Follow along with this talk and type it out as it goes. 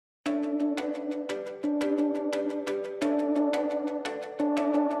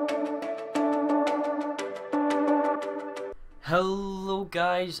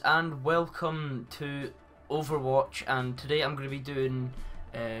guys, and welcome to Overwatch, and today I'm going to be doing,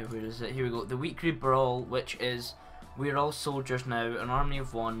 where is it, here we go, the weekly Brawl, which is, we're all soldiers now, an army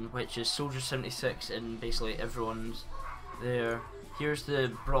of one, which is soldier 76, and basically everyone's there. Here's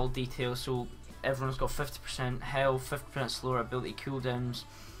the Brawl details. So everyone's got 50% health, 50% slower ability cooldowns,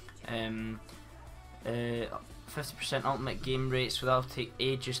 50% ultimate game rate, so that'll take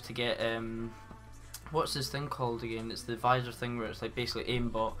ages to get, what's this thing called again? It's the visor thing where it's like basically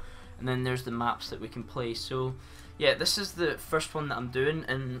aimbot, and then there's the maps that we can play. So yeah, this is the first one that I'm doing,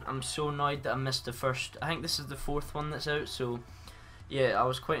 and I'm so annoyed that I missed the first. I think this is the fourth one that's out, so yeah, I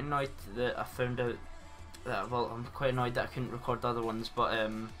was quite annoyed that I found out that, well, I'm quite annoyed that I couldn't record the other ones, but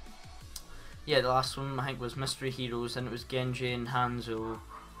yeah, the last one I think was Mystery Heroes, and it was Genji and Hanzo,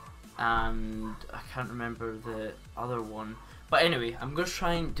 and I can't remember the other one. But anyway, I'm going to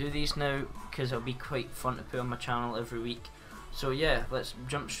try and do these now because it'll be quite fun to put on my channel every week. So yeah, let's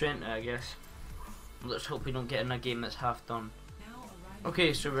jump straight into it, I guess. Let's hope we don't get in a game that's half done.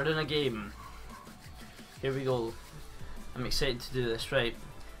 Okay, so we're in a game. Here we go. I'm excited to do this, right.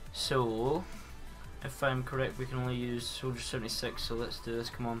 So, if I'm correct, we can only use Soldier 76, so let's do this,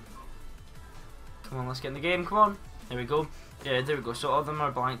 come on. Come on, let's get in the game, come on. There we go. Yeah, there we go. So all of them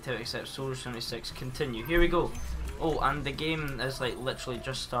are blanked out except Soldier 76. Continue. Here we go. Oh, and the game is like literally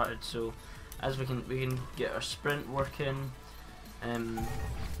just started, so as we can get our sprint working, and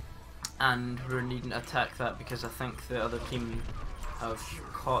we're needing to attack that because I think the other team have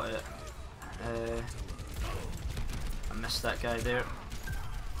caught it. I missed that guy there.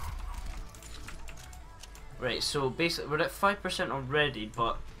 Right, so basically we're at 5% already,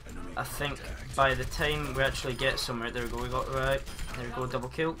 but I think by the time we actually get somewhere, there we go, we got right, there we go, double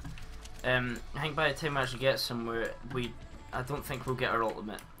kill. I think by the time we actually get somewhere, I don't think we'll get our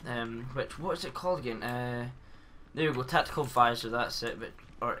ultimate. What is it called again? There we go, tactical visor. That's it.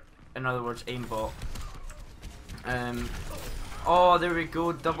 Or in other words, aimbot. Oh, there we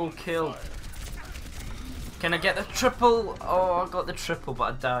go, double kill. Can I get the triple? Oh, I got the triple, but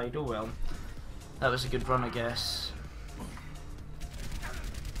I died. Oh well, that was a good run, I guess.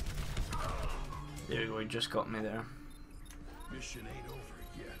 There we go, he just got me there. Mission ain't over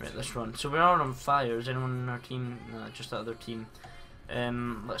yet. Right, let's run. So we are on fire. Is anyone in our team? No, just the other team.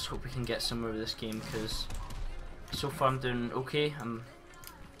 Let's hope we can get somewhere with this game, because so far I'm doing okay.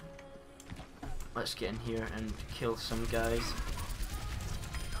 Let's get in here and kill some guys.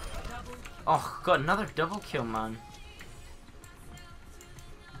 Oh, got another double kill, man.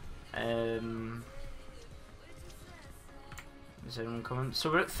 Is anyone coming? So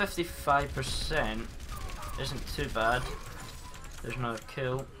we're at 55%. Isn't too bad. There's another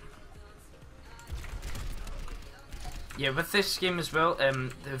kill. Yeah, with this game as well,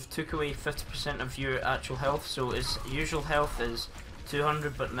 they've took away 50% of your actual health. So its usual health is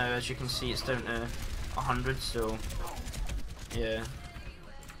 200, but now as you can see it's down to 100. So yeah,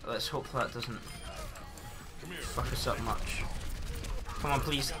 let's hope that doesn't fuck us up much. Come on,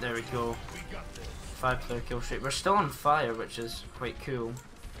 please. There we go. 5-player kill streak. We're still on fire, which is quite cool.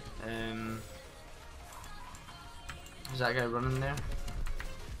 Is that guy running there?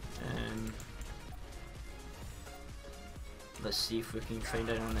 Let's see if we can find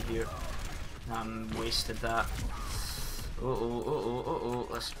anyone here. Wasted that. Oh.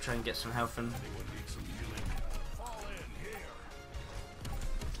 Let's try and get some health in.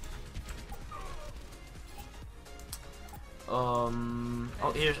 Oh,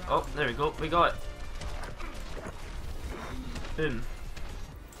 here's. Oh, there we go. We got it. Boom.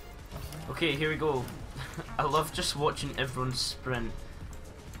 Okay, here we go. I love just watching everyone sprint,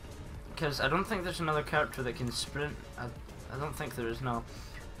 because I don't think there's another character that can sprint. I don't think there is, no.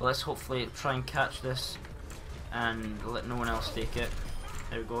 But let's hopefully try and catch this and let no one else take it.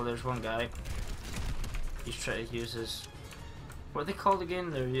 There we go, there's one guy. He's trying to use his, what are they called again?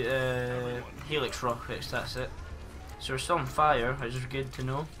 They're helix rockets, that's it. So we're still on fire, which is good to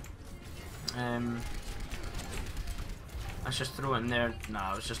know. Let's just throw it in there.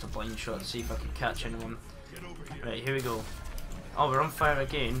 Nah, it was just a blind shot to see if I can catch anyone. Right, here we go. Oh, we're on fire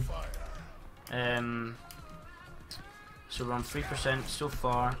again. So we're on 3% so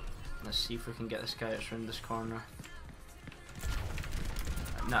far. Let's see if we can get this guy that's around this corner.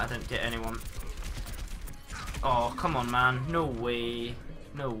 No, I didn't get anyone. Oh, come on, man. No way.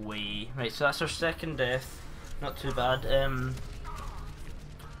 No way. Right, so that's our second death. Not too bad.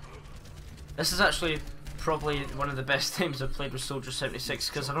 This is actually probably one of the best times I've played with Soldier 76,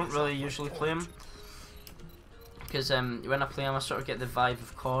 because I don't really usually play him. Because when I play him, I sort of get the vibe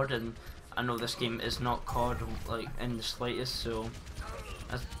of COD, and I know this game is not COD like in the slightest, so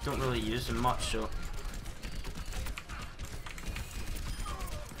I don't really use him much. So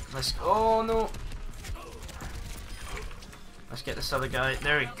Let's. Oh no! Let's get this other guy.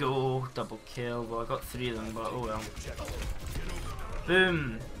 There we go. Double kill. Well, I got 3 of them, but oh well.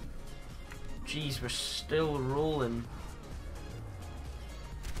 Boom! Jeez, we're still rolling.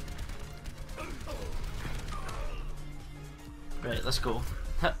 Right, let's go.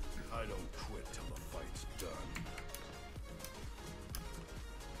 I don't quit till the fight's done.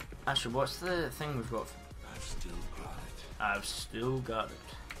 Actually, what's the thing we've got? I've still got it. I've still got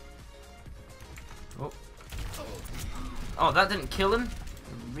it. Oh. Oh, that didn't kill him?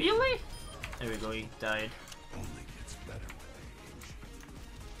 Really? There we go, he died. Only gets better with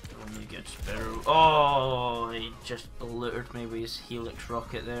age. Only gets better. Oh, he just belittled me with his Helix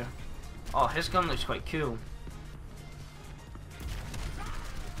rocket there. Oh, his gun looks quite cool.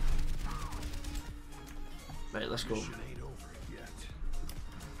 Right, let's go. Mission ain't over yet.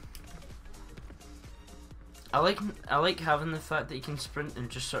 I like having the fact that you can sprint and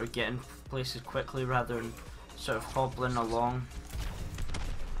just sort of get in places quickly rather than sort of hobbling along.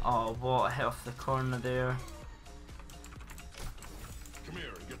 Oh, what a hit off the corner there. Come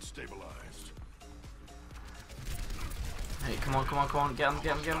here and get stabilized. Hey, come on, come on, come on, get him,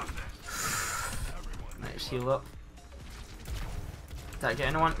 get him, get him. Nice, heal up. Did that get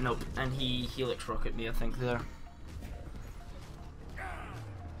anyone? Nope. And he helix rocket me, I think, there.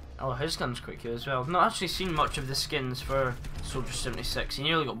 Oh, his gun's quite cool as well. I've not actually seen much of the skins for Soldier 76. He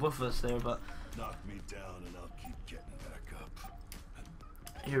nearly got both of us there, but Knock me down and I'll keep getting back up.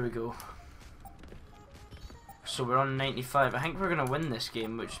 here we go. So we're on 95. I think we're gonna win this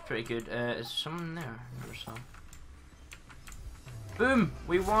game, which is pretty good. Is someone there? Never saw. Boom!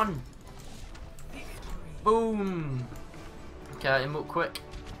 We won! Boom! Okay, emote quick.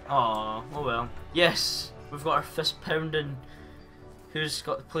 Aw, oh well. Yes! We've got our fist pounding. Who's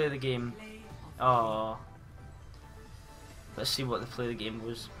got to play the game? Aw. Let's see what the play of the game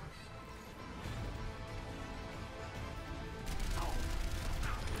was.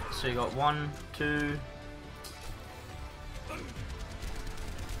 So you got 1, 2,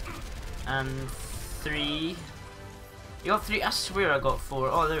 and 3. You got 3? I swear I got 4.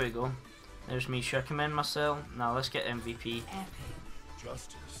 Oh, there we go. There's me. Should I commend myself? Now let's get MVP.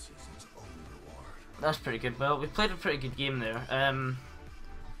 Justice is its own reward. That's pretty good. Well, we played a pretty good game there.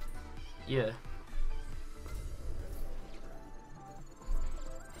 Yeah.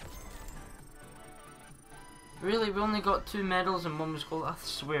 Really, we only got 2 medals and 1 was gold. I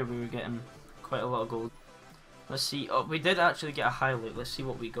swear we were getting quite a lot of gold. Let's see. Oh, we did actually get a highlight. Let's see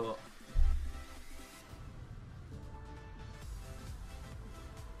what we got.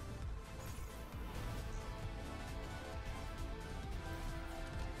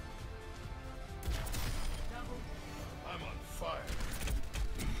 I'm on fire.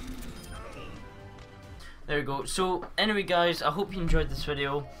 There we go. So anyway guys, I hope you enjoyed this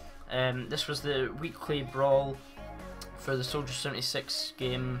video. This was the weekly brawl for the Soldier 76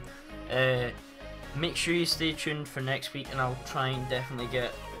 game. Make sure you stay tuned for next week, and I'll try and definitely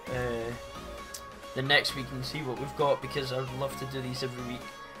get the next week and see what we've got, because I would love to do these every week.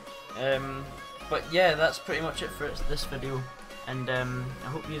 But yeah, that's pretty much it for this video, and I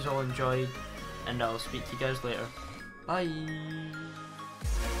hope you all enjoyed, and I'll speak to you guys later. Bye!